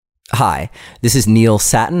Hi, this is Neil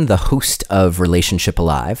Sattin, the host of Relationship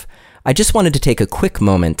Alive. I just wanted to take a quick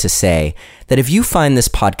moment to say that if you find this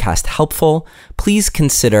podcast helpful, please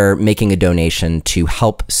consider making a donation to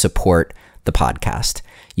help support the podcast.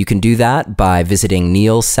 You can do that by visiting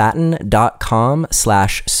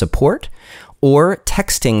neilsattin.com/support or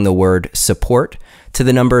texting the word support to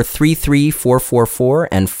the number 33444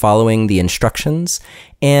 and following the instructions.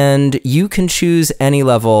 And you can choose any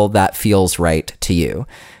level that feels right to you.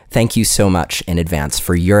 Thank you so much in advance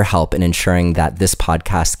for your help in ensuring that this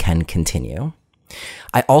podcast can continue.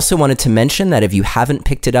 I also wanted to mention that if you haven't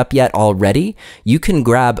picked it up yet already, you can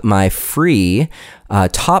grab my free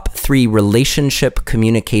top 3 relationship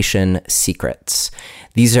communication secrets.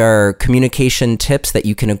 These are communication tips that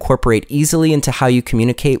you can incorporate easily into how you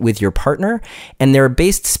communicate with your partner, and they're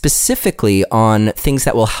based specifically on things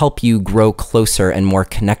that will help you grow closer and more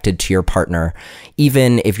connected to your partner,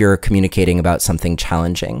 even if you're communicating about something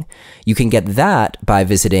challenging. You can get that by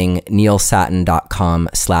visiting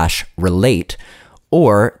neilsattin.com/relate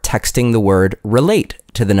or texting the word relate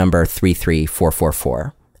to the number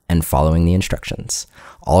 33444 and following the instructions.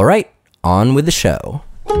 All right, on with the show.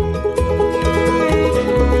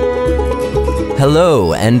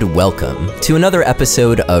 Hello and welcome to another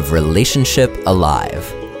episode of Relationship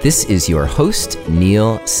Alive. This is your host,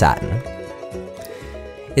 Neil Sattin.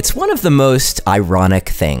 It's one of the most ironic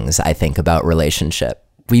things I think about relationship.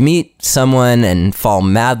 We meet someone and fall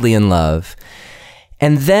madly in love,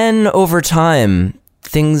 and then over time,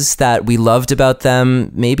 things that we loved about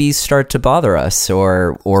them maybe start to bother us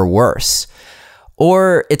or worse.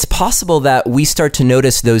 Or it's possible that we start to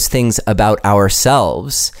notice those things about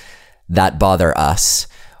ourselves that bother us,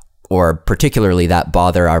 or particularly that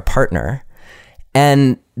bother our partner.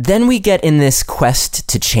 And then we get in this quest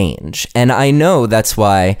to change. And I know that's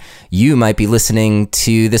why you might be listening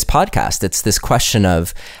to this podcast. It's this question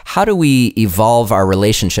of how do we evolve our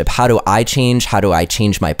relationship? How do I change? How do I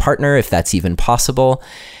change my partner, if that's even possible?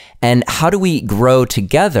 And how do we grow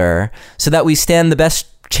together so that we stand the best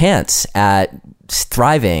chance at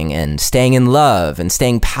thriving and staying in love and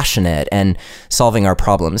staying passionate and solving our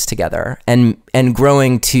problems together and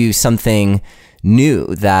growing to something new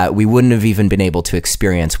that we wouldn't have even been able to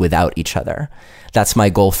experience without each other. That's my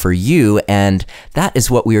goal for you, and that is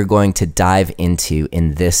what we are going to dive into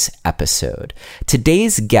in this episode.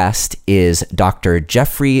 Today's guest is Dr.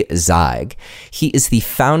 Jeffrey Zeig. He is the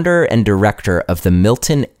founder and director of the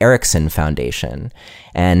Milton Erickson Foundation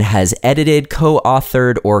and has edited,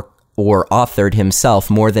 co-authored, or authored himself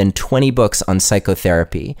more than 20 books on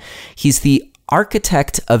psychotherapy. He's the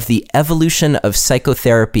architect of the Evolution of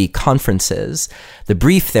Psychotherapy conferences, the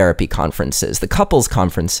Brief Therapy conferences, the Couples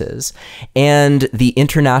conferences, and the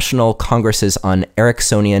International Congresses on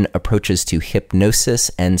Ericksonian Approaches to Hypnosis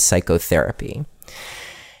and Psychotherapy.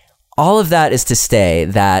 All of that is to say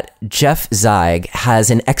that Jeff Zeig has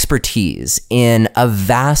an expertise in a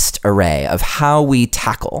vast array of how we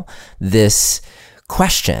tackle this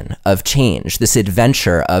question of change, this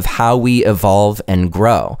adventure of how we evolve and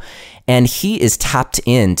grow. And he is tapped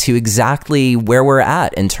into exactly where we're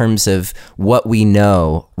at in terms of what we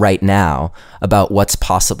know right now about what's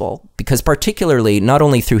possible. Because particularly, not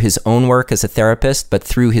only through his own work as a therapist, but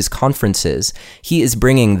through his conferences, he is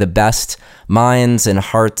bringing the best minds and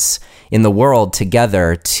hearts in the world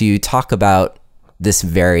together to talk about this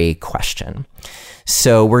very question.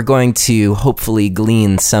 So we're going to hopefully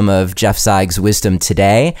glean some of Jeff Zeig's wisdom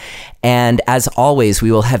today. And as always,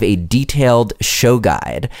 we will have a detailed show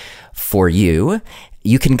guide for you.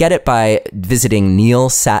 You can get it by visiting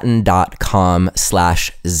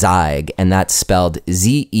neilsattin.com/Zeig, and that's spelled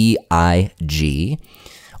ZEIG.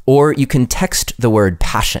 Or you can text the word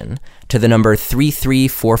passion to the number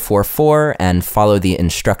 33444 and follow the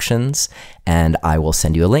instructions, and I will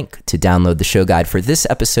send you a link to download the show guide for this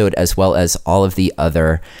episode as well as all of the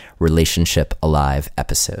other Relationship Alive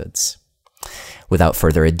episodes. Without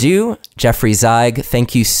further ado, Jeffrey Zeig,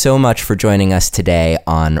 thank you so much for joining us today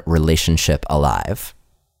on Relationship Alive.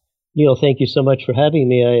 Neil, thank you so much for having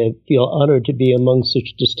me. I feel honored to be among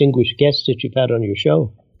such distinguished guests that you've had on your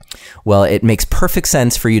show. Well, it makes perfect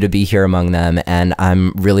sense for you to be here among them, and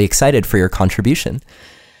I'm really excited for your contribution.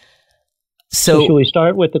 So shall we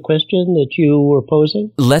start with the question that you were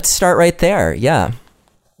posing? Let's start right there, yeah.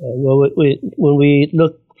 When we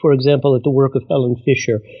look, for example, at the work of Helen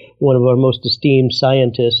Fisher, one of our most esteemed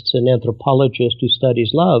scientists and anthropologist who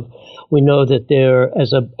studies love, we know that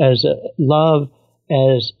love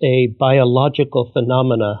as a biological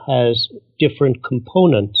phenomena has different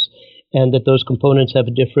components, and that those components have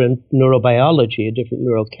a different neurobiology, a different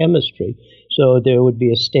neurochemistry. So there would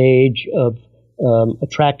be a stage of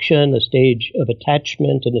attraction, a stage of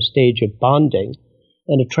attachment, and a stage of bonding.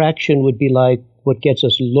 And attraction would be like what gets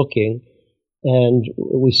us looking, and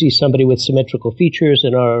we see somebody with symmetrical features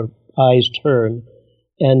and our eyes turn.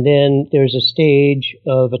 And then there's a stage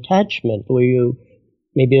of attachment where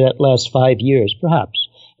maybe that lasts 5 years, perhaps,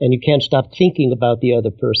 and you can't stop thinking about the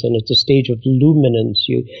other person. It's a stage of luminance.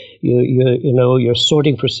 You're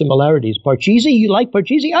sorting for similarities. Parcheesi, you like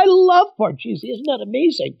Parcheesi? I love Parcheesi. Isn't that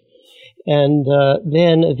amazing? And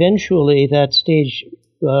then eventually that stage,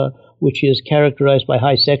 which is characterized by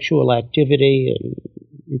high sexual activity, and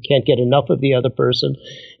you can't get enough of the other person,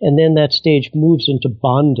 and then that stage moves into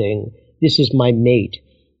bonding. This is my mate.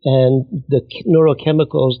 And the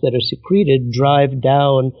neurochemicals that are secreted drive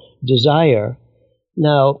down desire.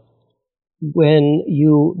 Now, when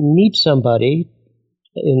you meet somebody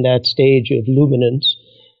in that stage of luminance,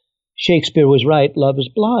 Shakespeare was right, love is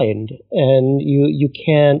blind, and you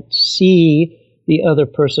can't see the other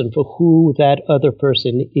person for who that other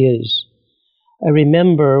person is. I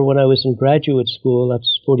remember when I was in graduate school,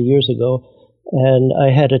 that's 40 years ago, and I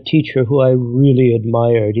had a teacher who I really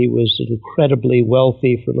admired. He was incredibly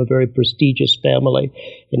wealthy from a very prestigious family,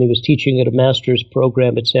 and he was teaching at a master's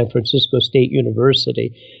program at San Francisco State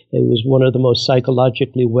University. He was one of the most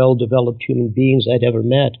psychologically well-developed human beings I'd ever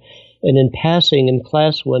met. And in passing in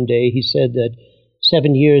class one day, he said that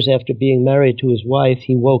 7 years after being married to his wife,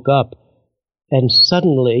 he woke up, and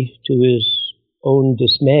suddenly, to his own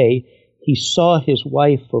dismay, he saw his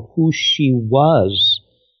wife for who she was,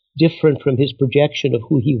 different from his projection of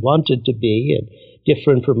who he wanted to be, and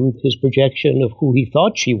different from his projection of who he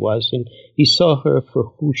thought she was. And he saw her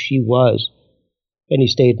for who she was, and he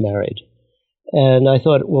stayed married. And I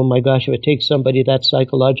thought, well, my gosh, if it takes somebody that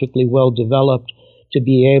psychologically well-developed to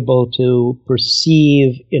be able to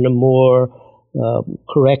perceive in a more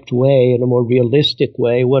correct way, in a more realistic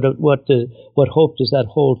way, what hope does that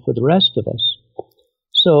hold for the rest of us?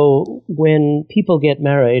 So when people get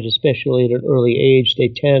married, especially at an early age,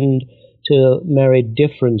 they tend to marry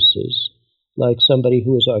differences. Like somebody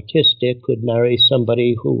who is artistic could marry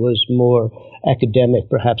somebody who was more academic,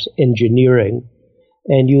 perhaps engineering.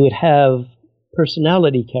 And you would have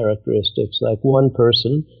personality characteristics. Like one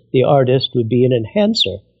person, the artist, would be an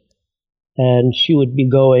enhancer. And she would be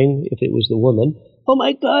going, if it was the woman, oh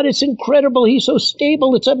my God, it's incredible. He's so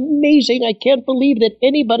stable. It's amazing. I can't believe that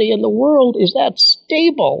anybody in the world is that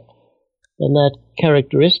stable. And that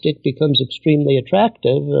characteristic becomes extremely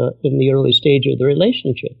attractive in the early stage of the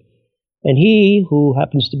relationship. And he, who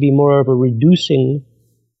happens to be more of a reducing,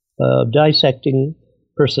 dissecting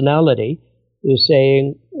personality, is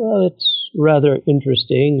saying, well, it's rather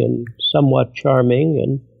interesting and somewhat charming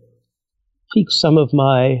and piques some of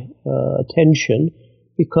my attention,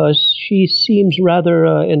 because she seems rather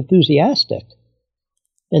enthusiastic.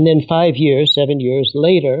 And then 5 years, 7 years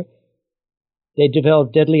later, they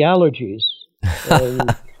develop deadly allergies.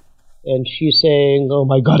 And she's saying, oh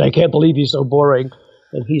my God, I can't believe he's so boring.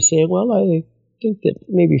 And he's saying, well, I think that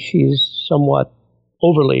maybe she's somewhat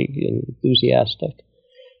overly enthusiastic.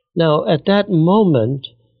 Now, at that moment,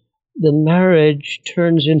 the marriage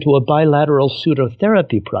turns into a bilateral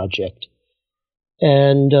pseudotherapy project.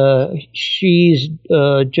 And she's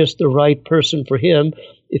just the right person for him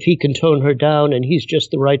if he can tone her down, and he's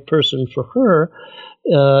just the right person for her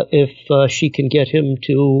if she can get him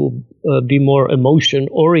to be more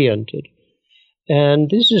emotion-oriented. And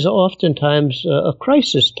this is oftentimes a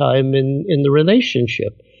crisis time in the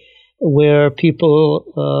relationship, where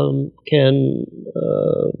people can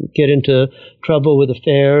get into trouble with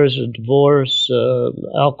affairs, divorce,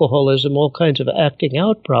 alcoholism, all kinds of acting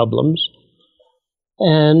out problems.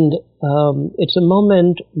 And it's a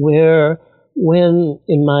moment where, when,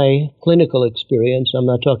 in my clinical experience, I'm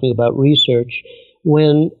not talking about research,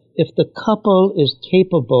 when if the couple is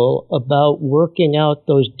capable about working out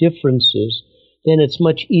those differences, then it's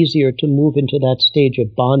much easier to move into that stage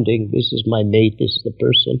of bonding. This is my mate. This is the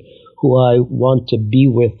person who I want to be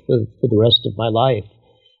with for the rest of my life.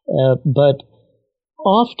 But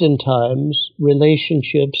oftentimes,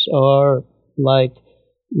 relationships are like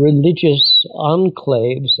religious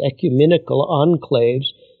enclaves, ecumenical enclaves,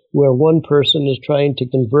 where one person is trying to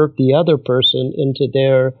convert the other person into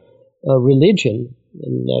their religion.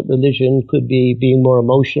 And that religion could be being more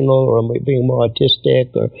emotional, or being more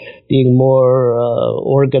artistic, or being more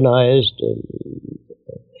organized,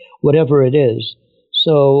 whatever it is.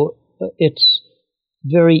 So it's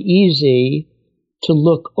very easy to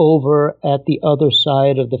look over at the other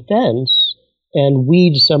side of the fence and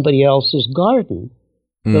weed somebody else's garden.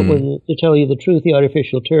 But when, to tell you the truth, the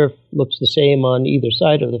artificial turf looks the same on either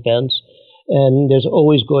side of the fence, and there's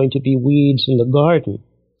always going to be weeds in the garden.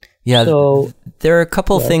 Yeah, So there are a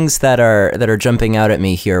couple things that are jumping out at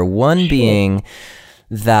me here. One being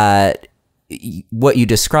that what you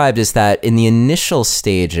described is that in the initial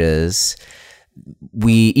stages,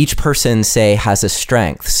 each person, say, has a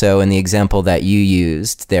strength. So in the example that you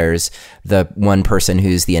used, there's the one person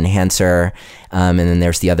who's the enhancer, and then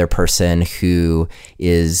there's the other person who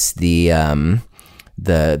is the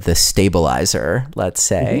stabilizer, let's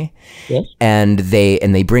say. Mm-hmm. Yes. And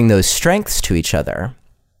they bring those strengths to each other.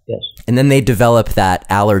 Yes. And then they develop that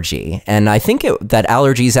allergy. And I think that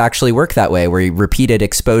allergies actually work that way, where repeated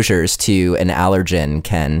exposures to an allergen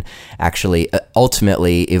can actually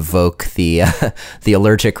ultimately evoke the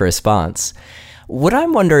allergic response. What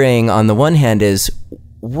I'm wondering on the one hand is,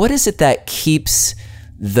 what is it that keeps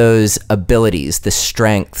those abilities, the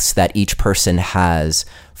strengths that each person has,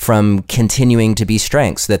 from continuing to be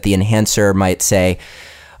strengths? That the enhancer might say,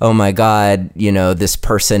 oh my God, this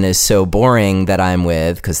person is so boring that I'm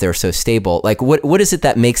with because they're so stable. Like, what is it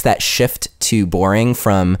that makes that shift to boring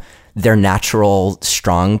from their natural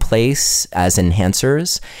strong place as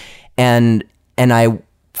enhancers? And I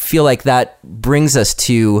feel like that brings us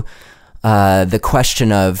to the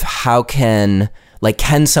question of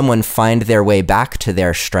can someone find their way back to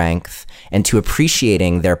their strength and to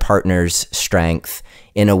appreciating their partner's strength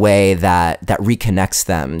in a way that reconnects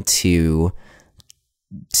them to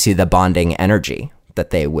the bonding energy that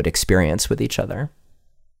they would experience with each other?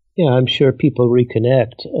 Yeah, I'm sure people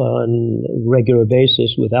reconnect on a regular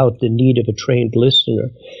basis without the need of a trained listener.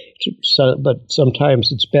 But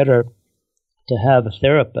sometimes it's better to have a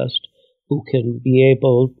therapist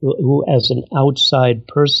who as an outside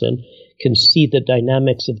person, can see the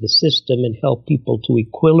dynamics of the system and help people to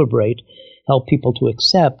equilibrate, help people to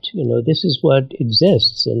accept, this is what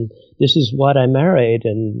exists and this is what I married,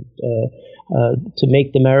 and to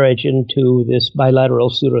make the marriage into this bilateral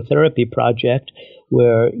pseudotherapy project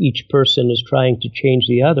where each person is trying to change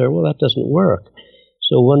the other, well, that doesn't work.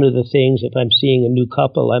 So one of the things, if I'm seeing a new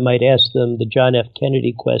couple, I might ask them the John F.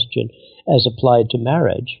 Kennedy question as applied to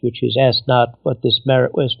marriage, which is ask not what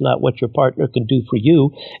your partner can do for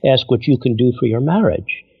you, ask what you can do for your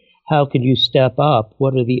marriage. How can you step up?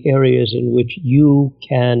 What are the areas in which you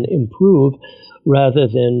can improve, rather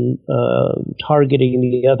than targeting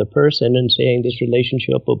the other person and saying this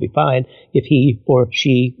relationship will be fine if he or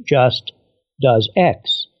she just does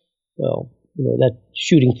X? Well, that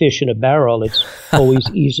shooting fish in a barrel, it's always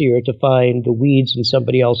easier to find the weeds in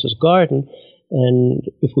somebody else's garden. And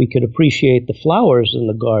if we could appreciate the flowers in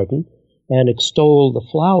the garden and extol the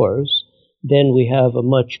flowers, then we have a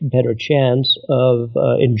much better chance of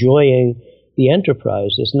enjoying the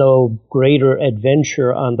enterprise. There's no greater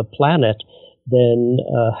adventure on the planet than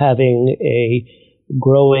having a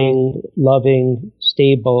growing, loving,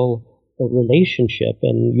 stable relationship.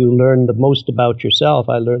 And you learn the most about yourself.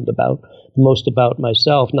 I learned the most about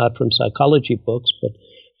myself, not from psychology books, but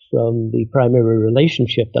from the primary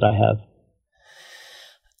relationship that I have.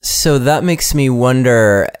 So that makes me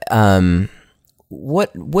wonder,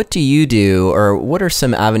 what do you do, or what are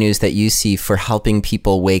some avenues that you see for helping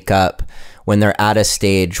people wake up when they're at a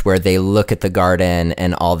stage where they look at the garden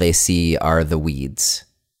and all they see are the weeds?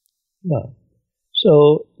 Yeah.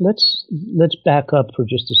 So let's back up for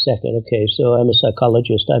just a second. Okay, so I'm a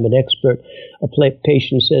psychologist. I'm an expert. A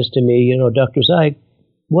patient says to me, Dr. Zeig,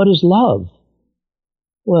 what is love?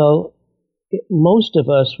 Well, most of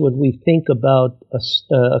us, when we think about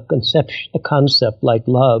a concept like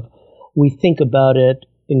love, we think about it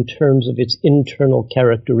in terms of its internal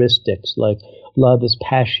characteristics, like love is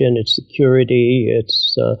passion, it's security,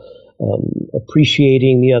 it's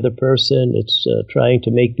appreciating the other person, it's trying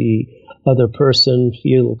to make the other person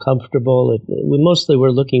feel comfortable.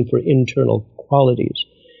 We're looking for internal qualities.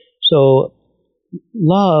 So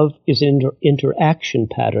love is an interaction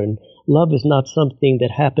pattern. Love is not something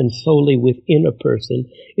that happens solely within a person.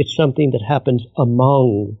 It's something that happens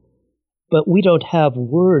among. But we don't have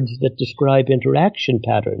words that describe interaction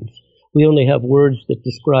patterns. We only have words that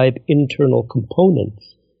describe internal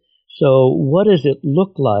components. So what does it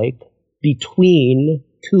look like between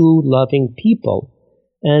two loving people?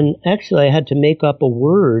 And actually, I had to make up a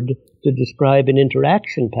word to describe an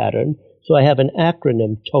interaction pattern. So I have an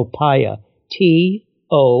acronym, TOPIAH,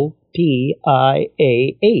 TOPIAH.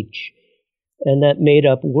 And that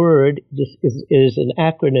made-up word is an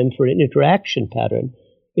acronym for an interaction pattern.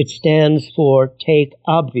 It stands for take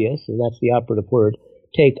obvious, and that's the operative word,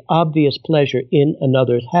 take obvious pleasure in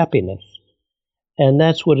another's happiness. And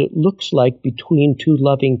that's what it looks like between two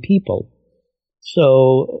loving people.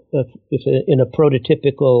 So if in a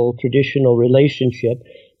prototypical traditional relationship,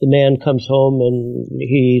 the man comes home and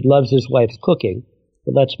he loves his wife's cooking,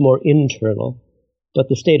 well, that's more internal. But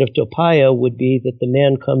the state of topaya would be that the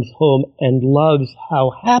man comes home and loves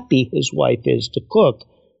how happy his wife is to cook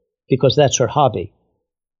because that's her hobby.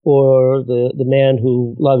 Or the man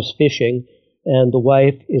who loves fishing and the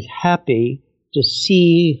wife is happy to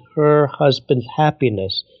see her husband's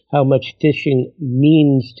happiness, how much fishing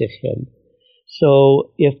means to him.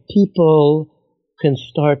 So if people can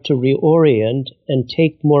start to reorient and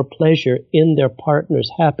take more pleasure in their partner's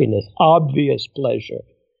happiness, obvious pleasure,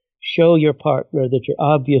 show your partner that you're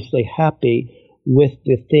obviously happy with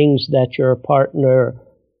the things that your partner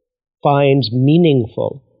finds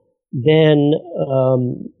meaningful, then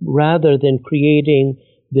rather than creating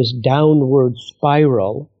this downward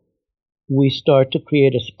spiral, we start to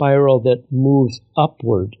create a spiral that moves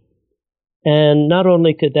upward. And not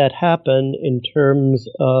only could that happen in terms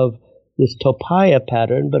of this topaya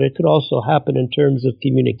pattern, but it could also happen in terms of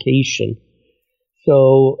communication.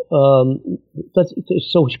 So,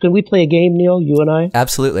 so can we play a game, Neil, you and I?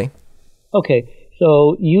 Absolutely. Okay.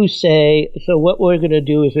 So you say, so what we're going to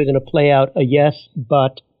do is we're going to play out a yes,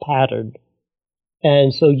 but pattern.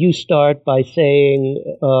 And so you start by saying,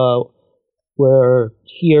 we're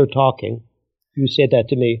here talking. You said that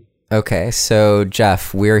to me. Okay. So,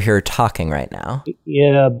 Jeff, we're here talking right now.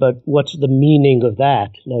 Yeah, but what's the meaning of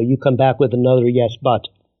that? Now you come back with another yes, but.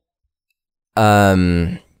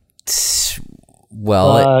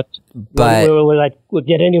 Well, but would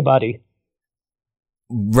get anybody.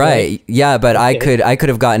 Right. Yeah, but okay. I could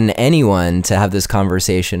have gotten anyone to have this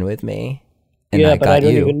conversation with me. And yeah, I but got I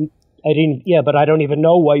don't you. but I don't even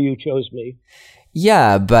know why you chose me.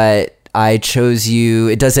 Yeah, but I chose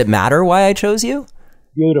you. Does it matter why I chose you?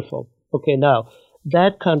 Beautiful. Okay, now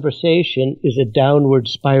that conversation is a downward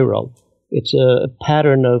spiral. It's a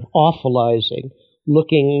pattern of awfulizing,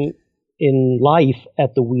 looking in life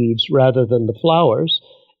at the weeds rather than the flowers.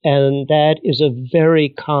 And that is a very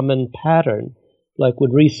common pattern. Like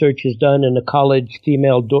when research is done in a college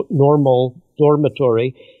female normal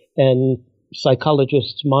dormitory and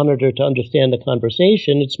psychologists monitor to understand the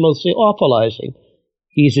conversation, it's mostly awfulizing.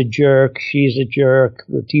 He's a jerk, she's a jerk,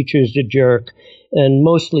 the teacher's a jerk, and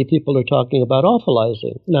mostly people are talking about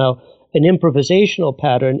awfulizing. Now, an improvisational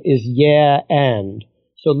pattern is yeah and.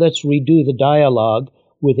 So let's redo the dialogue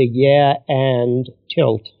with a yeah and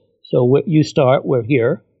tilt. So you start, we're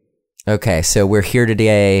here. Okay, so we're here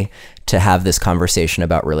today to have this conversation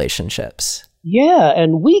about relationships. Yeah,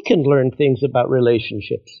 and we can learn things about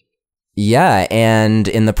relationships. Yeah, and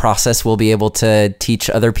in the process, we'll be able to teach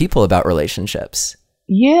other people about relationships.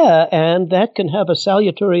 Yeah, and that can have a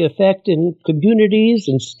salutary effect in communities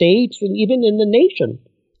and states and even in the nation.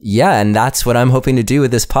 Yeah, and that's what I'm hoping to do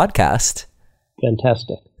with this podcast.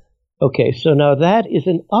 Fantastic. Okay, so now that is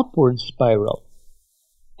an upward spiral.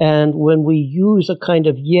 And when we use a kind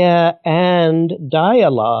of yeah and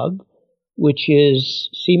dialogue, which is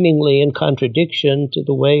seemingly in contradiction to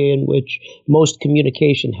the way in which most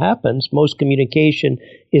communication happens, most communication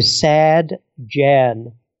is sad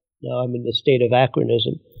Jan. Now I'm in the state of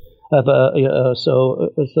acronym.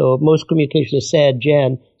 So most communication is sad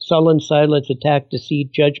Jan, sullen, silence, attack,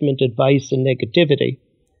 deceit, judgment, advice, and negativity.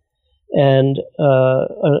 And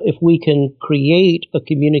if we can create a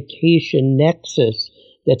communication nexus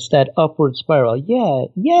that's that upward spiral,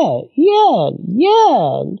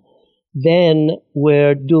 then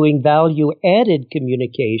we're doing value-added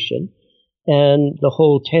communication, and the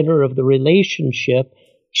whole tenor of the relationship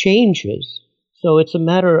changes. So it's a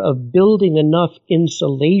matter of building enough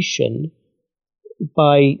insulation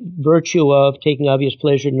by virtue of taking obvious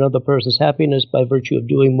pleasure in another person's happiness, by virtue of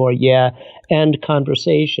doing more and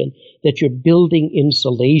conversation, that you're building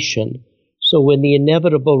insulation. So when the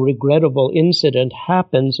inevitable, regrettable incident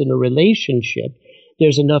happens in a relationship,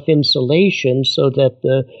 there's enough insulation so that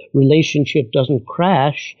the relationship doesn't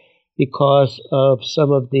crash because of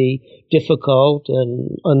some of the difficult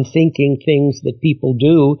and unthinking things that people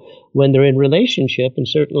do when they're in relationship. And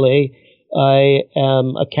certainly I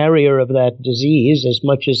am a carrier of that disease. As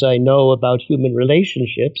much as I know about human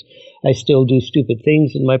relationships, I still do stupid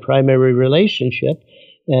things in my primary relationship.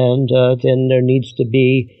 And then there needs to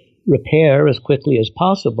be repair as quickly as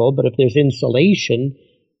possible. But if there's insulation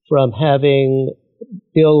from having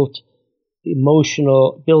built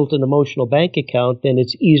an emotional bank account, then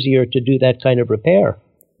it's easier to do that kind of repair.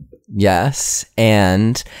 Yes.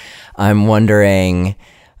 And I'm wondering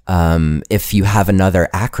if you have another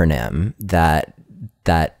acronym that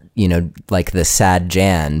like the sad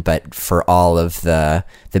Jan, but for all of the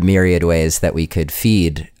myriad ways that we could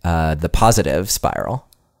feed the positive spiral.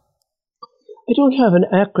 I don't have an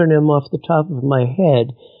acronym off the top of my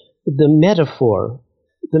head. The metaphor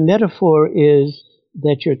is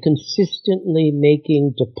that you're consistently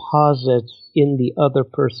making deposits in the other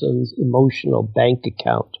person's emotional bank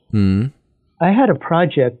account. Mm. I had a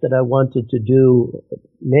project that I wanted to do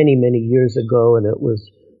many, many years ago, and it was,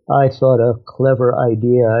 I thought, a clever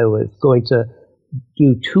idea. I was going to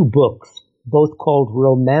do 2 books, both called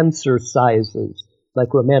Romancercises,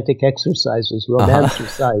 like romantic exercises,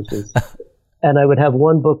 Romancercises. And I would have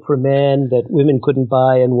one book for men that women couldn't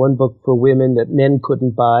buy and one book for women that men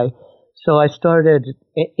couldn't buy. So I started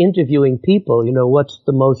interviewing people, what's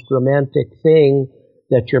the most romantic thing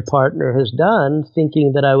that your partner has done,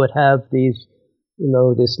 thinking that I would have these,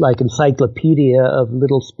 this like encyclopedia of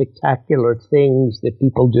little spectacular things that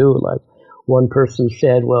people do. Like one person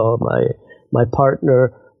said, well, my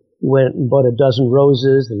partner went and bought a dozen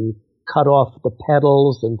roses and cut off the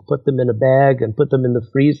petals and put them in a bag and put them in the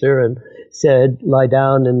freezer and said, lie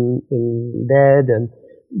down in bed and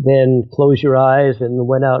then close your eyes, and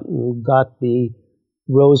went out and got the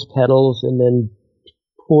rose petals and then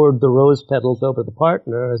poured the rose petals over the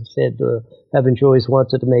partner and said, haven't you always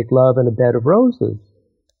wanted to make love in a bed of roses?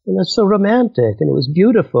 And that's so romantic, and it was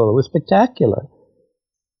beautiful, it was spectacular.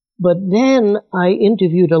 But then I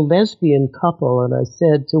interviewed a lesbian couple, and I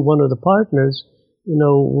said to one of the partners,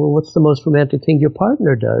 well, what's the most romantic thing your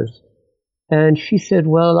partner does? And she said,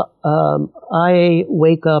 well, I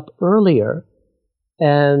wake up earlier,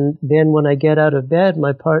 and then when I get out of bed,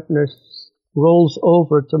 my partner rolls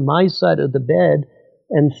over to my side of the bed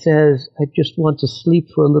and says, I just want to sleep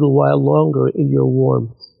for a little while longer in your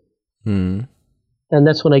warmth. Mm. And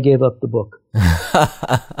that's when I gave up the book.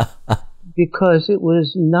 Because it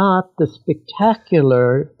was not the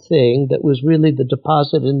spectacular thing that was really the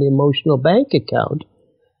deposit in the emotional bank account.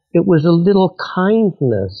 It was a little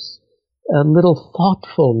kindness, a little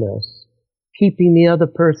thoughtfulness, keeping the other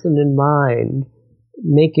person in mind,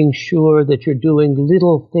 making sure that you're doing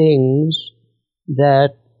little things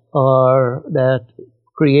that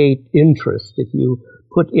create interest. If you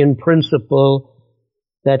put in principle,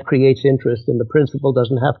 that creates interest, and the principle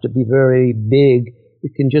doesn't have to be very big.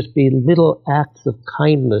 It can just be little acts of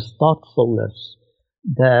kindness, thoughtfulness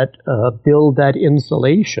that build that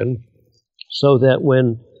insulation, so that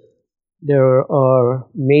when there are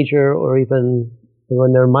minor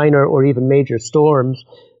or even major storms,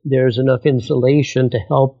 there's enough insulation to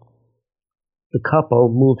help the couple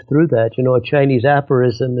move through that. A Chinese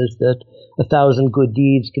aphorism is that 1,000 good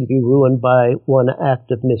deeds can be ruined by one act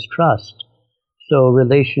of mistrust. So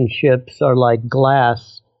relationships are like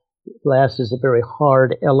glass. Glass is a very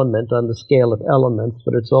hard element on the scale of elements,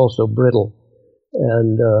 but it's also brittle,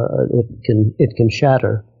 and it can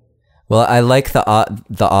shatter. Well, I like the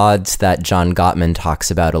odds that John Gottman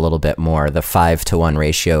talks about a little bit more, the 5-to-1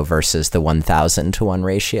 ratio versus the 1,000-to-1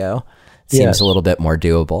 ratio. It seems a little bit more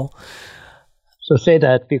doable. So say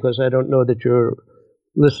that, because I don't know that your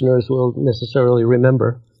listeners will necessarily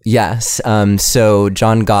remember. Yes. So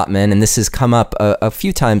John Gottman, and this has come up a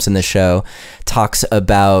few times in the show, talks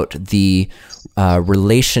about the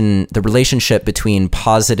relationship between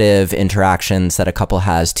positive interactions that a couple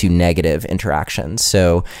has to negative interactions.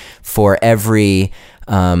 So for every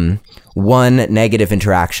one negative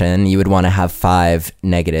interaction, you would want to have five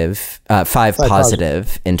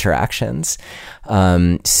positive interactions.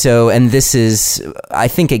 And this is, I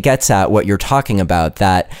think it gets at what you're talking about,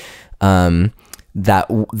 that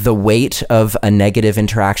the weight of a negative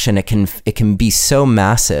interaction, it can be so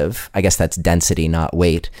massive. I guess that's density, not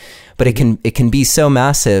weight, but it can be so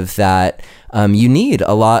massive that you need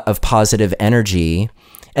a lot of positive energy.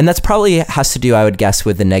 And that's probably has to do, I would guess,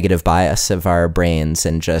 with the negative bias of our brains,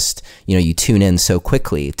 and just, you tune in so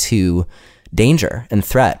quickly to danger and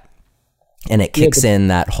threat, and it kicks in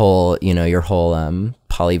that whole, your whole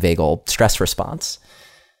polyvagal stress response.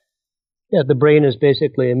 Yeah, the brain is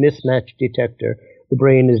basically a mismatch detector. The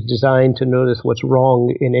brain is designed to notice what's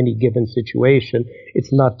wrong in any given situation.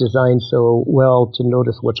 It's not designed so well to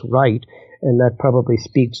notice what's right, and that probably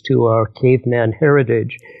speaks to our caveman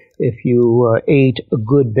heritage. If you ate a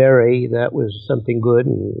good berry, that was something good,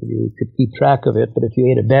 and you could keep track of it. But if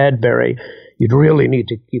you ate a bad berry, you'd really need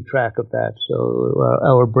to keep track of that. So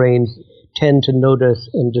our brains tend to notice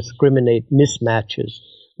and discriminate mismatches.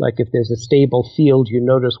 Like if there's a stable field, you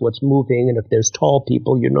notice what's moving, and if there's tall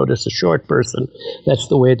people, you notice a short person. That's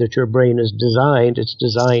the way that your brain is designed. It's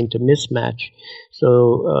designed to mismatch.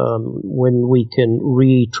 So when we can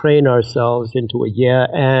retrain ourselves into a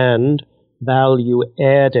and value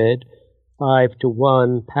added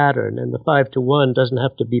 5-to-1 pattern, and the 5-to-1 doesn't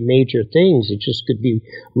have to be major things. It just could be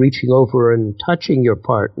reaching over and touching your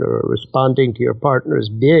partner, or responding to your partner's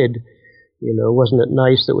bid. Wasn't it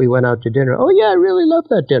nice that we went out to dinner? Oh, yeah, I really love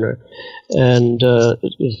that dinner. And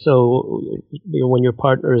so when your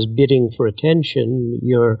partner is bidding for attention,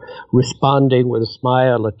 you're responding with a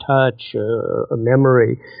smile, a touch, a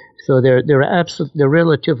memory. So they're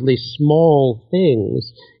relatively small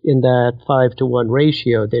things in that 5-to-1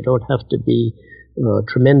 ratio. They don't have to be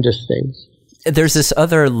tremendous things. There's this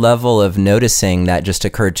other level of noticing that just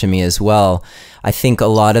occurred to me as well. I think a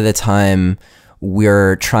lot of the time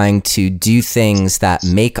we're trying to do things that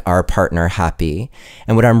make our partner happy.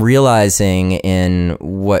 And what I'm realizing in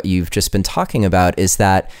what you've just been talking about is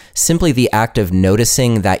that simply the act of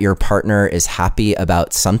noticing that your partner is happy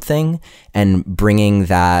about something and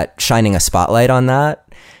shining a spotlight on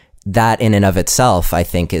that in and of itself, I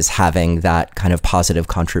think, is having that kind of positive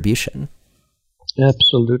contribution.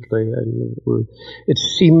 Absolutely. And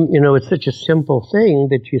it's such a simple thing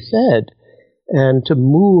that you said. And to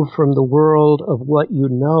move from the world of what you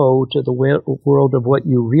know to the world of what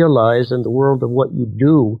you realize and the world of what you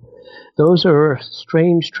do, those are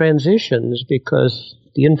strange transitions because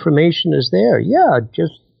the information is there. Yeah,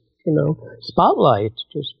 just, spotlight,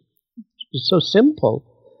 just it's so simple.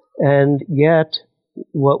 And yet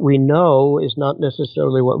what we know is not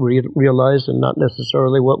necessarily what we realize and not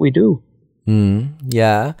necessarily what we do.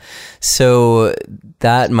 Yeah. So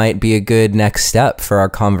that might be a good next step for our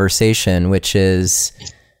conversation, which is,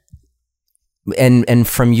 and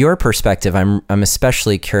from your perspective, I'm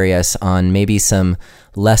especially curious on maybe some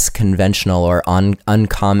less conventional or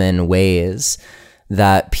uncommon ways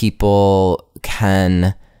that people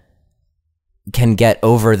can get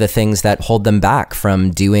over the things that hold them back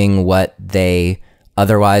from doing what they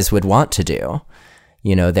otherwise would want to do.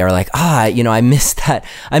 They're like, I missed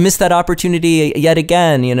that opportunity yet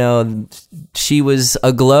again. She was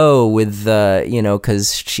aglow with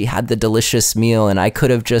cause she had the delicious meal and I could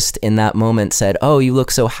have just in that moment said, oh, you look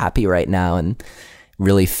so happy right now, and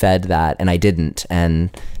really fed that. And I didn't. And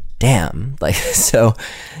damn,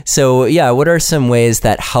 so yeah, what are some ways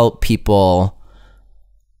that help people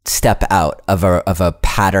step out of a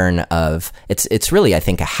pattern of, it's really, I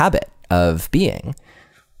think, a habit of being?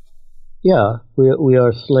 Yeah, we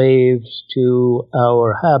are slaves to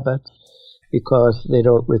our habits because they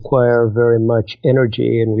don't require very much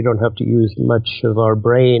energy and we don't have to use much of our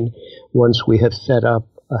brain once we have set up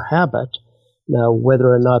a habit. Now,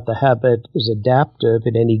 whether or not the habit is adaptive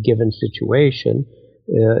in any given situation,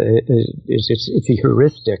 it's a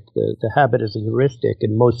heuristic. The habit is a heuristic.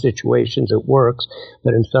 In most situations it works,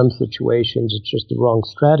 but in some situations it's just the wrong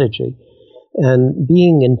strategy. And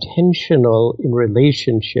being intentional in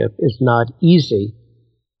relationship is not easy.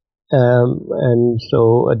 And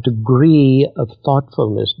so a degree of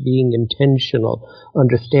thoughtfulness, being intentional,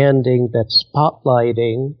 understanding that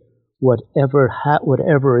spotlighting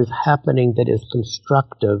whatever is happening that is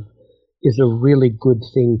constructive is a really good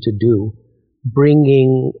thing to do.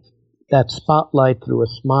 Bringing that spotlight through a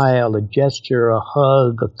smile, a gesture, a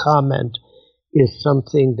hug, a comment is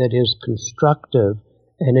something that is constructive.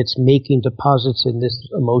 And it's making deposits in this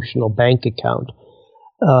emotional bank account.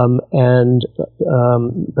 But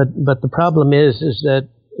the problem is that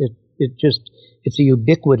it's a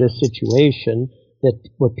ubiquitous situation that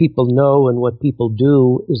what people know and what people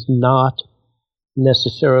do is not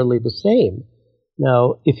necessarily the same.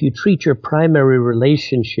 Now, if you treat your primary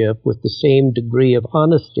relationship with the same degree of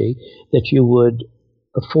honesty that you would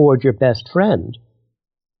afford your best friend,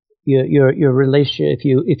 your relation, if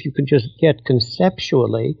you could just get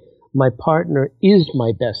conceptually, my partner is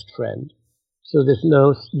my best friend. So there's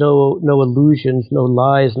no illusions, no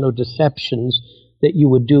lies, no deceptions that you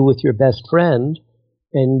would do with your best friend,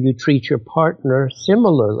 and you treat your partner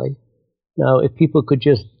similarly. Now, if people could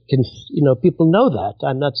just, people know that.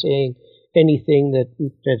 I'm not saying anything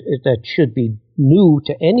that should be new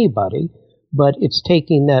to anybody, but it's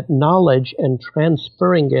taking that knowledge and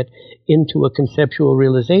transferring it into a conceptual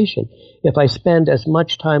realization. If I spend as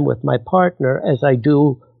much time with my partner as I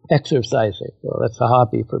do exercising, well, that's a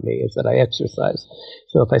hobby for me, is that I exercise.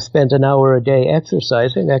 So if I spend an hour a day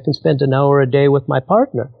exercising, I can spend an hour a day with my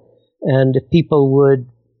partner. And if people would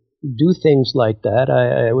do things like that,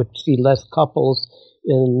 I would see less couples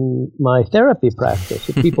in my therapy practice.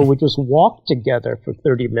 If people would just walk together for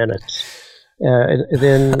 30 minutes,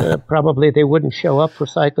 then probably they wouldn't show up for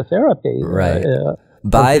psychotherapy. Right.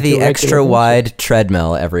 Buy the extra wide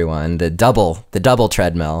treadmill, everyone. The double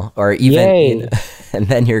treadmill, or even, and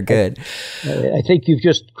then you're good. I think you've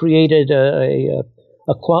just created an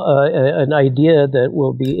idea that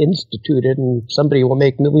will be instituted, and somebody will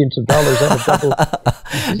make millions of dollars out of double.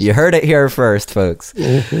 You heard it here first, folks.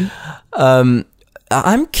 Mm-hmm.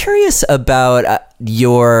 I'm curious about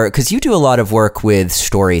because you do a lot of work with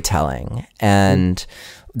storytelling and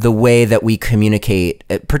the way that we communicate,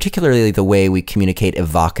 particularly the way we communicate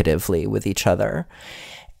evocatively with each other.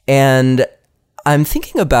 And I'm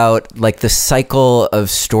thinking about like the cycle of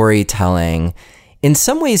storytelling in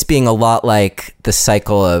some ways being a lot like the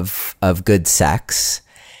cycle of good sex.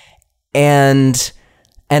 And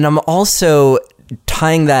I'm also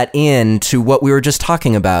tying that in to what we were just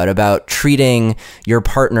talking about treating your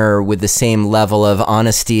partner with the same level of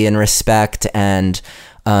honesty and respect and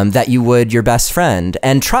that you would your best friend,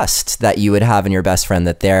 and trust that you would have in your best friend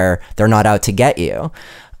that they're not out to get you.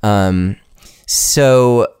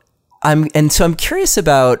 So I'm curious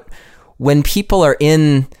about when people are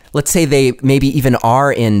in, let's say they maybe even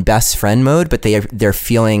are in best friend mode, but they're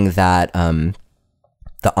feeling that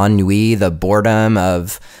the ennui, the boredom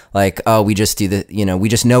of like, oh, we just we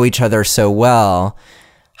just know each other so well.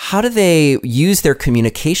 How do they use their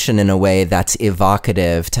communication in a way that's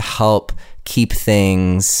evocative to help keep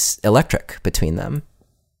things electric between them?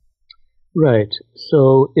 Right.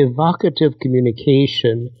 So evocative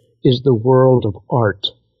communication is the world of art.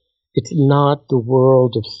 It's not the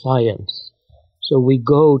world of science. So we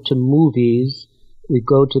go to movies, we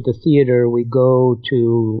go to the theater, we go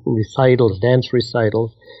to recitals, dance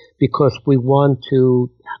recitals, because we want to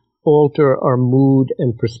alter our mood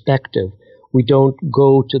and perspective. We don't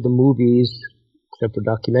go to the movies, except for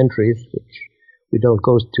documentaries, which we don't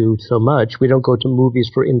go to so much. We don't go to movies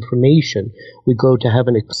for information. We go to have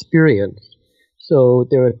an experience. So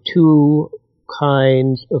there are two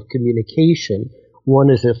kinds of communication. One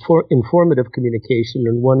is informative communication,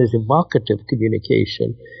 and one is evocative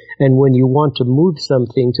communication. And when you want to move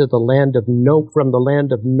something to the land of from the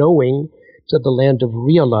land of knowing to the land of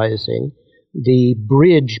realizing, the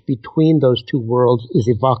bridge between those two worlds is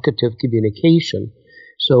evocative communication.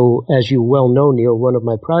 So, as you well know, Neil, one of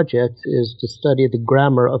my projects is to study the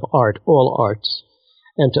grammar of art, all arts,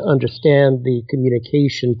 and to understand the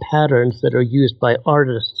communication patterns that are used by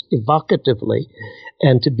artists evocatively,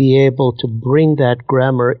 and to be able to bring that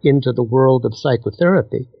grammar into the world of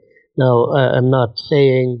psychotherapy. Now, I'm not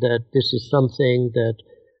saying that this is something that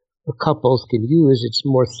couples can use. It's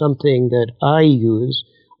more something that I use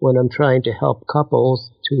when I'm trying to help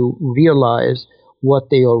couples to realize what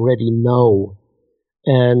they already know.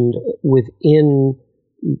 And within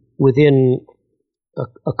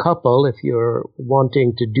a couple, if you're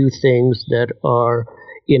wanting to do things that are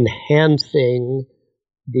enhancing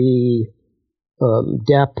the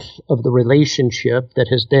depth of the relationship that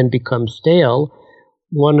has then become stale,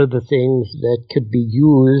 one of the things that could be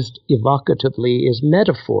used evocatively is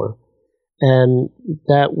metaphor. And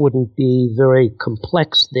that wouldn't be very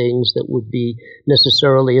complex things that would be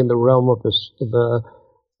necessarily in the realm of a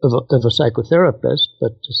psychotherapist,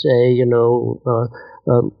 but to say,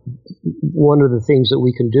 one of the things that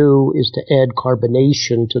we can do is to add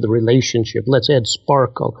carbonation to the relationship. Let's add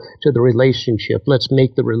sparkle to the relationship. Let's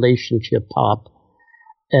make the relationship pop.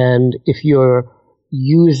 And if you're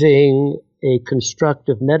using a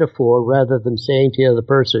constructive metaphor rather than saying to the other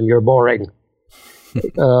person, you're boring,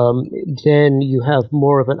 then you have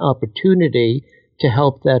more of an opportunity to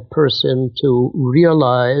help that person to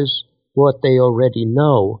realize what they already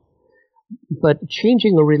know. But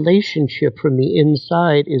changing a relationship from the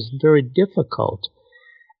inside is very difficult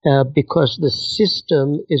because the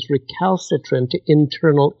system is recalcitrant to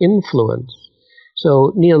internal influence.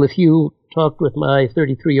 So, Neil, if you talked with my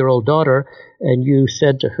 33-year-old daughter and you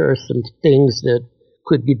said to her some things that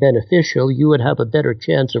could be beneficial, you would have a better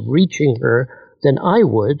chance of reaching her than I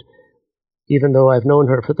would, even though I've known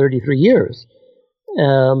her for 33 years,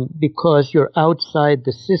 because you're outside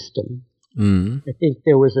the system. Mm. I think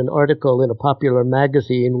there was an article in a popular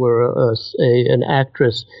magazine where an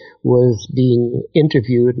actress was being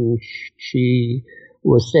interviewed, and she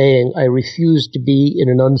was saying, I refuse to be in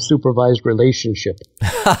an unsupervised relationship.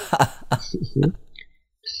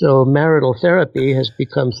 So marital therapy has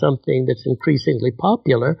become something that's increasingly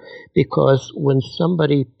popular because when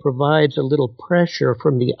somebody provides a little pressure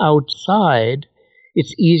from the outside,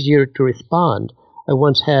 it's easier to respond. I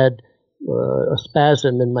once had a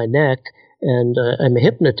spasm in my neck, and I'm a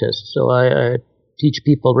hypnotist, so I teach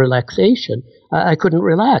people relaxation. I couldn't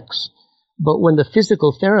relax. But when the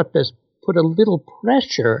physical therapist put a little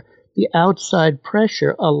pressure, the outside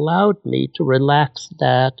pressure allowed me to relax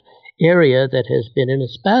that area that has been in a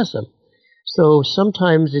spasm. So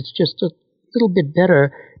sometimes it's just a little bit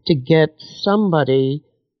better to get somebody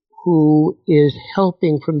who is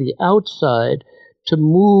helping from the outside to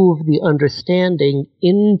move the understanding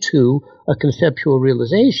into a conceptual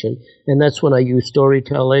realization. And that's when I use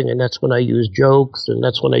storytelling, and that's when I use jokes, and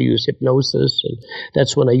that's when I use hypnosis, and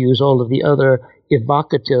that's when I use all of the other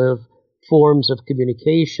evocative forms of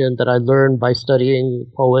communication that I learned by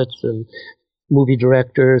studying poets and movie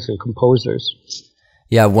directors and composers.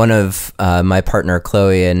 Yeah, one of my partner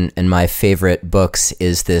Chloe and my favorite books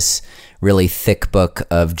is this really thick book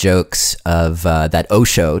of jokes of that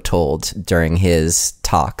Osho told during his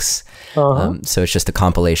talks. So it's just a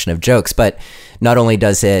compilation of jokes. But not only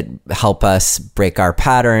does it help us break our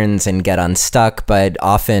patterns and get unstuck, but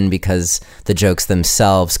often because the jokes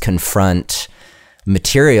themselves confront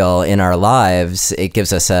material in our lives, it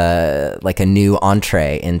gives us a new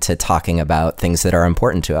entree into talking about things that are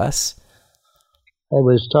important to us. I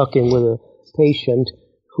was talking with a patient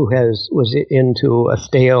who was into a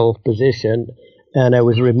stale position, and I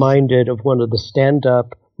was reminded of one of the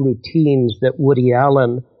stand-up routines that Woody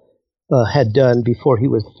Allen had done before he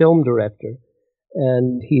was film director.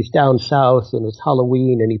 And he's down south, and it's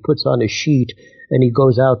Halloween, and he puts on a sheet, and he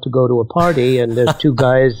goes out to go to a party, and there's two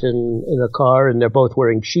guys in a car, and they're both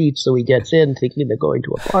wearing sheets, so he gets in thinking they're going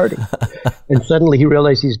to a party. And suddenly he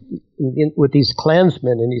realizes he's with these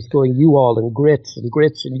Klansmen, and he's going U-Haul and grits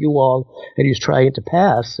and U-Haul, and he's trying to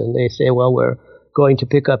pass. And they say, well, we're going to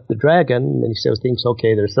pick up the dragon. And he thinks,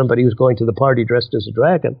 okay, there's somebody who's going to the party dressed as a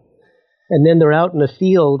dragon. And then they're out in the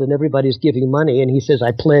field, and everybody's giving money, and he says,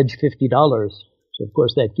 I pledge $50. So, of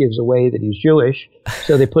course, that gives away that he's Jewish.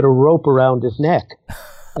 So they put a rope around his neck,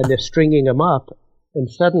 and they're stringing him up. And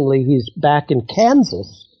suddenly he's back in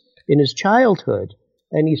Kansas in his childhood,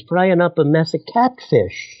 and he's frying up a mess of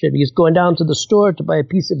catfish, and he's going down to the store to buy a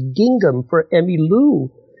piece of gingham for Emmy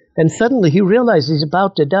Lou. And suddenly he realizes he's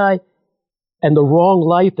about to die, and the wrong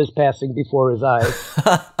life is passing before his eyes.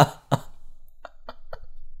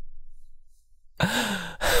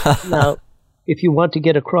 Now, if you want to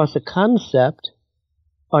get across a concept,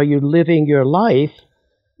 are you living your life?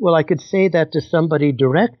 Well, I could say that to somebody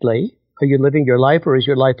directly. Are you living your life, or is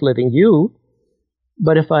your life living you?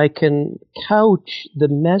 But if I can couch the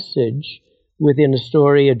message within a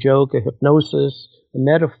story, a joke, a hypnosis, a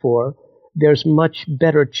metaphor, there's much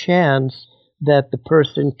better chance that the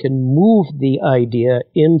person can move the idea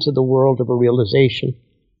into the world of a realization.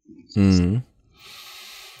 Mm.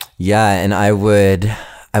 Yeah, and I would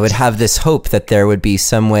have this hope that there would be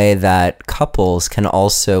some way that couples can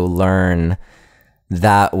also learn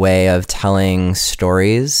that way of telling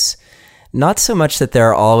stories. Not so much that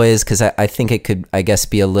they're always, because I think it could, I guess,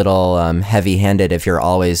 be a little heavy-handed if you're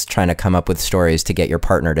always trying to come up with stories to get your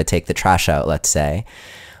partner to take the trash out, let's say.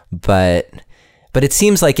 But it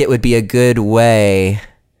seems like it would be a good way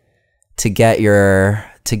to get your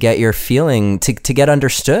feeling, to get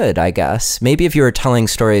understood, I guess. Maybe if you were telling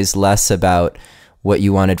stories less about what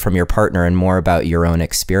you wanted from your partner and more about your own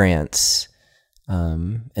experience,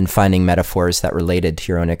 and finding metaphors that related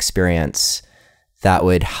to your own experience, that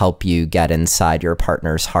would help you get inside your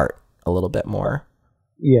partner's heart a little bit more.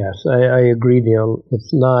 Yes, I agree, Neil.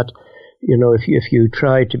 It's not, if you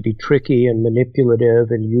try to be tricky and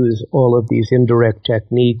manipulative and use all of these indirect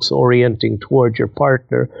techniques orienting towards your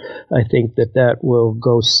partner, I think that will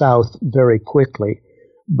go south very quickly.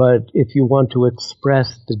 But if you want to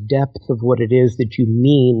express the depth of what it is that you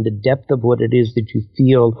mean, the depth of what it is that you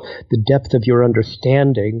feel, the depth of your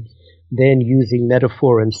understanding, then using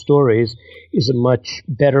metaphor and stories is a much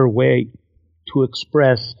better way to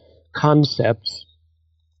express concepts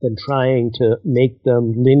than trying to make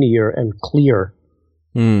them linear and clear.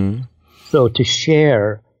 Mm. So to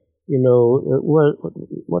share,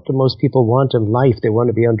 what do most people want in life? They want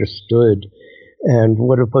to be understood. And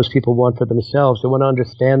what do most people want for themselves? They want to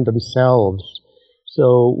understand themselves.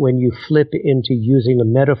 So when you flip into using a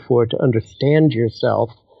metaphor to understand yourself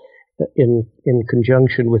in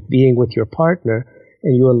conjunction with being with your partner,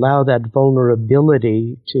 and you allow that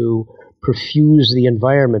vulnerability to perfuse the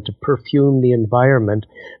environment, to perfume the environment,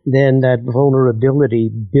 then that vulnerability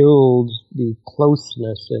builds the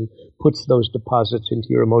closeness and puts those deposits into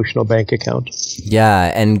your emotional bank account.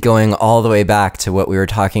 Yeah, and going all the way back to what we were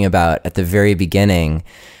talking about at the very beginning,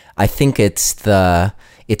 I think it's the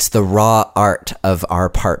raw art of our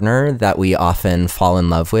partner that we often fall in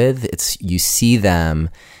love with. It's, you see them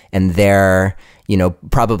and they're,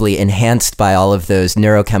 probably enhanced by all of those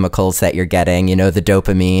neurochemicals that you're getting, the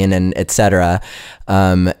dopamine and et cetera.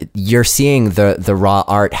 You're seeing the raw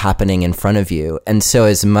art happening in front of you. And so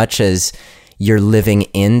as much as you're living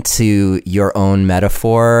into your own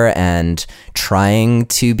metaphor and trying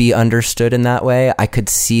to be understood in that way, I could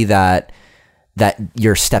see that that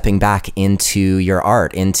you're stepping back into your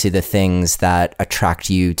art, into the things that attract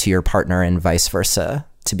you to your partner and vice versa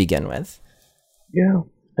to begin with. Yeah.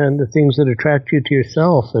 And the things that attract you to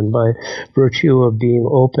yourself, and by virtue of being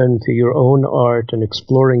open to your own art and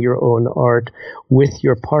exploring your own art with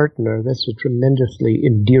your partner, that's a tremendously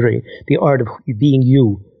endearing, the art of being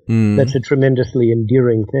you. That's a tremendously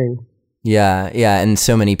endearing thing. Yeah. And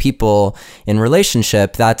so many people in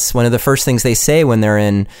relationship, that's one of the first things they say when they're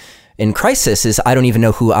in crisis is, I don't even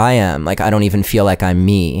know who I am. Like, I don't even feel like I'm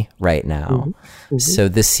me right now. So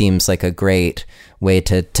this seems like a great way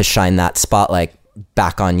to shine that spotlight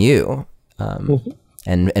back on you,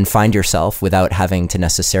 and find yourself without having to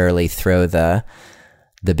necessarily throw the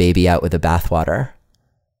baby out with the bathwater.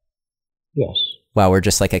 Yes. Wow, we're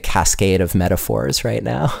just like a cascade of metaphors right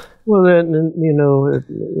now. Well, I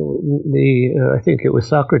think it was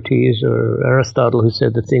Socrates or Aristotle who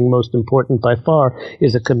said the thing most important by far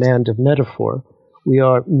is a command of metaphor. We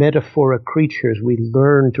are metaphoric creatures. We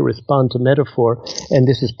learn to respond to metaphor, and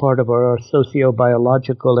this is part of our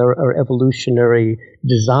socio-biological or evolutionary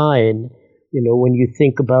design. When you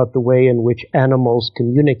think about the way in which animals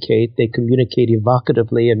communicate, they communicate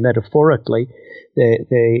evocatively and metaphorically.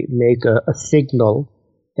 They make a signal,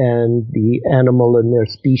 and the animal and their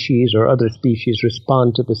species or other species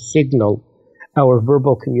respond to the signal. Our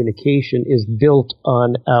verbal communication is built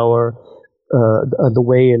on the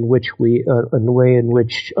way in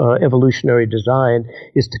which evolutionary design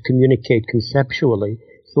is to communicate conceptually.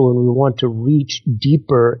 So when we want to reach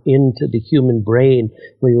deeper into the human brain,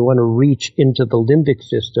 when we want to reach into the limbic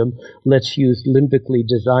system, let's use limbically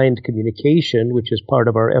designed communication, which is part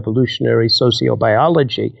of our evolutionary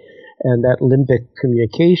sociobiology. And that limbic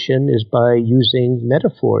communication is by using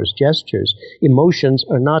metaphors, gestures. Emotions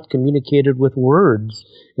are not communicated with words.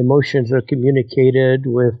 Emotions are communicated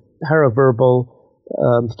with paraverbal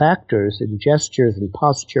factors and gestures and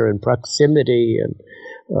posture and proximity and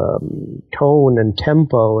tone and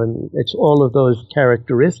tempo, and it's all of those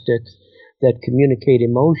characteristics that communicate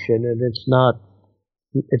emotion, and it's not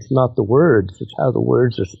the words, it's how the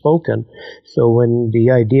words are spoken. So when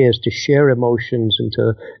the idea is to share emotions and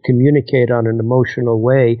to communicate on an emotional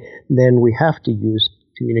way, then we have to use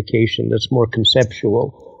communication that's more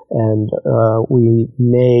conceptual, and we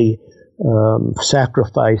may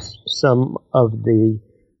sacrifice some of the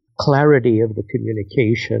clarity of the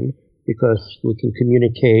communication, because we can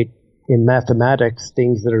communicate in mathematics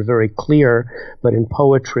things that are very clear, but in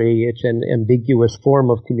poetry it's an ambiguous form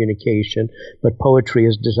of communication. But poetry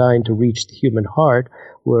is designed to reach the human heart,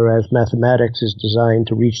 whereas mathematics is designed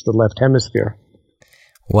to reach the left hemisphere.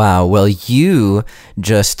 Wow. Well, you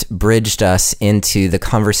just bridged us into the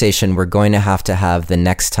conversation we're going to have the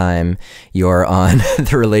next time you're on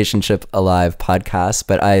the Relationship Alive podcast.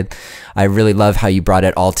 But I really love how you brought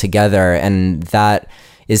it all together, and that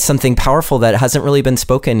is something powerful that hasn't really been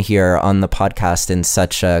spoken here on the podcast in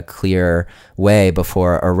such a clear way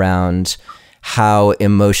before, around how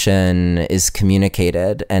emotion is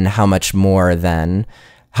communicated and how much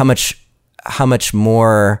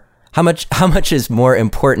is more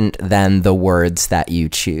important than the words that you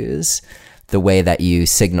choose, the way that you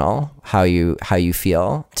signal how you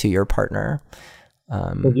feel to your partner.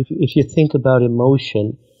 If you think about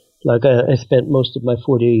emotion, like I spent most of my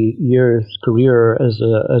 40 years career as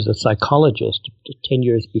a psychologist, 10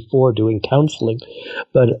 years before doing counseling.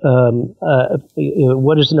 But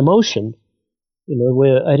what is an emotion?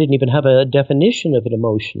 I didn't even have a definition of an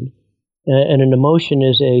emotion. And an emotion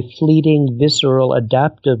is a fleeting, visceral,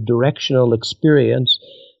 adaptive, directional experience,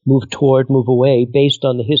 move toward, move away, based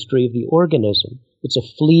on the history of the organism. It's a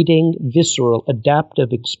fleeting, visceral, adaptive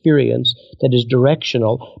experience that is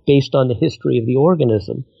directional based on the history of the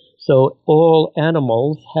organism. So all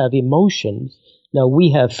animals have emotions. Now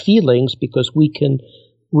we have feelings because we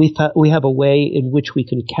have a way in which we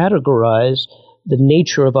can categorize the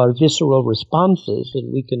nature of our visceral responses,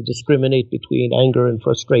 and we can discriminate between anger and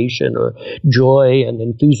frustration, or joy and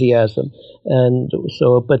enthusiasm. And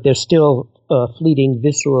so, but they're still fleeting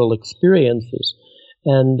visceral experiences.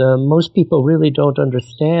 And most people really don't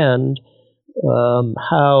understand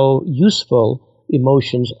how useful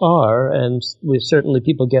emotions are, and certainly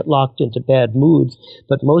people get locked into bad moods,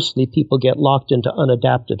 but mostly people get locked into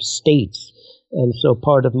unadaptive states. And so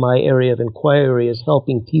part of my area of inquiry is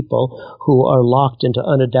helping people who are locked into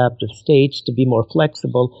unadaptive states to be more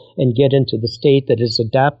flexible and get into the state that is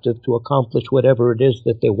adaptive to accomplish whatever it is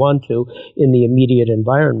that they want to in the immediate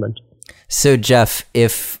environment. So Jeff,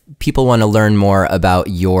 if people want to learn more about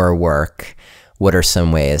your work, what are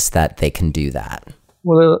some ways that they can do that?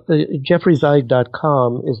 Well,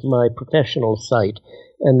 jeffreyzeig.com is my professional site,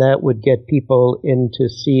 and that would get people into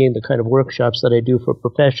seeing the kind of workshops that I do for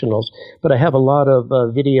professionals. But I have a lot of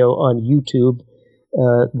video on YouTube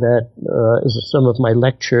that is some of my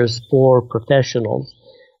lectures for professionals.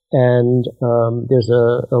 And there's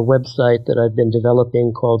a website that I've been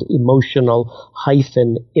developing called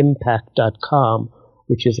emotional-impact.com,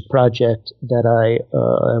 which is a project that I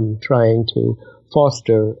am trying to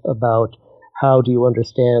foster about how do you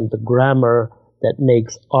understand the grammar that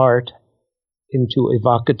makes art into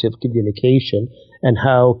evocative communication, and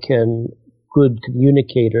how can good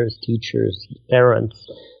communicators, teachers, parents,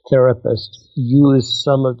 therapists use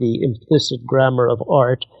some of the implicit grammar of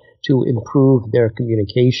art to improve their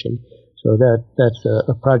communication. So that's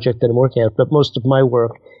a project that I'm working on. But most of my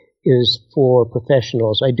work is for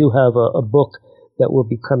professionals. I do have a book that will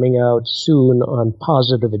be coming out soon on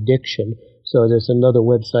positive addiction. So there's another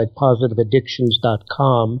website,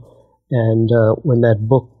 positiveaddictions.com. And when that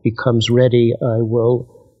book becomes ready, I will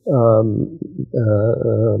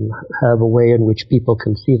have a way in which people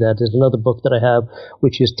can see that. There's another book that I have,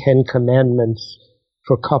 which is 10 Commandments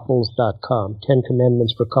for Couples.com,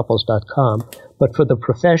 10commandmentsforcouples.com. But for the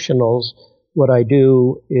professionals, what I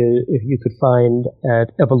do is, if you could find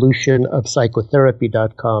at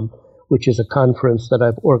evolutionofpsychotherapy.com, which is a conference that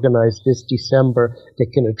I've organized this December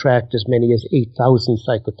that can attract as many as 8,000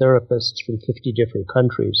 psychotherapists from 50 different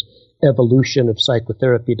countries,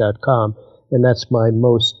 evolutionofpsychotherapy.com. And that's my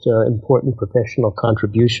most important professional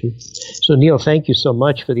contribution. So, Neil, thank you so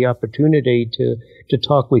much for the opportunity to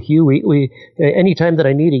talk with you. We anytime that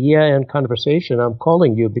I need a EIN conversation, I'm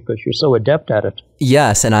calling you because you're so adept at it.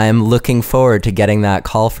 Yes, and I am looking forward to getting that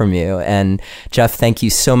call from you. And Jeff, thank you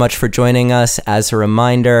so much for joining us. As a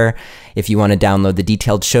reminder, if you want to download the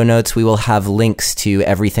detailed show notes, we will have links to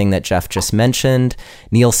everything that Jeff just mentioned,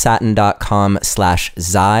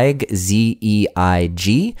 neilsattin.com/Zeig,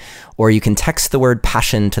 ZEIG, or you can text the word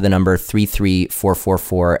passion to the number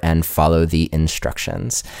 33444 and follow the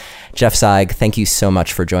instructions. Jeff Zeig, thank you so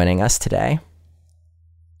much for joining us today.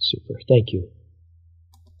 Super. Thank you.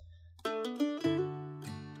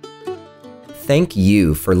 Thank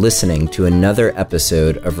you for listening to another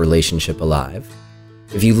episode of Relationship Alive.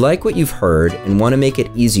 If you like what you've heard and want to make it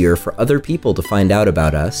easier for other people to find out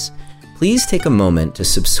about us, please take a moment to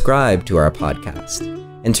subscribe to our podcast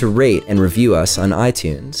and to rate and review us on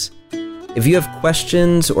iTunes. If you have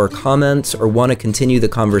questions or comments or want to continue the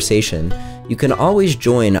conversation, you can always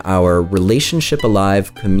join our Relationship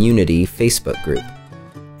Alive community Facebook group.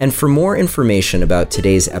 And for more information about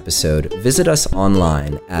today's episode, visit us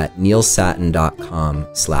online at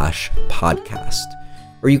neilsattin.com/podcast.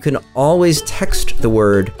 Or you can always text the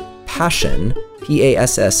word passion,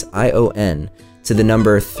 PASSION, to the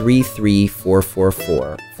number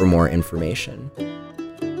 33444 for more information.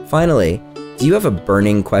 Finally, do you have a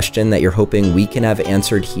burning question that you're hoping we can have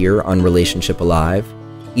answered here on Relationship Alive,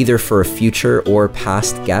 either for a future or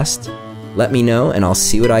past guest? Let me know and I'll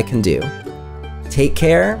see what I can do. Take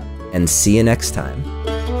care and see you next time.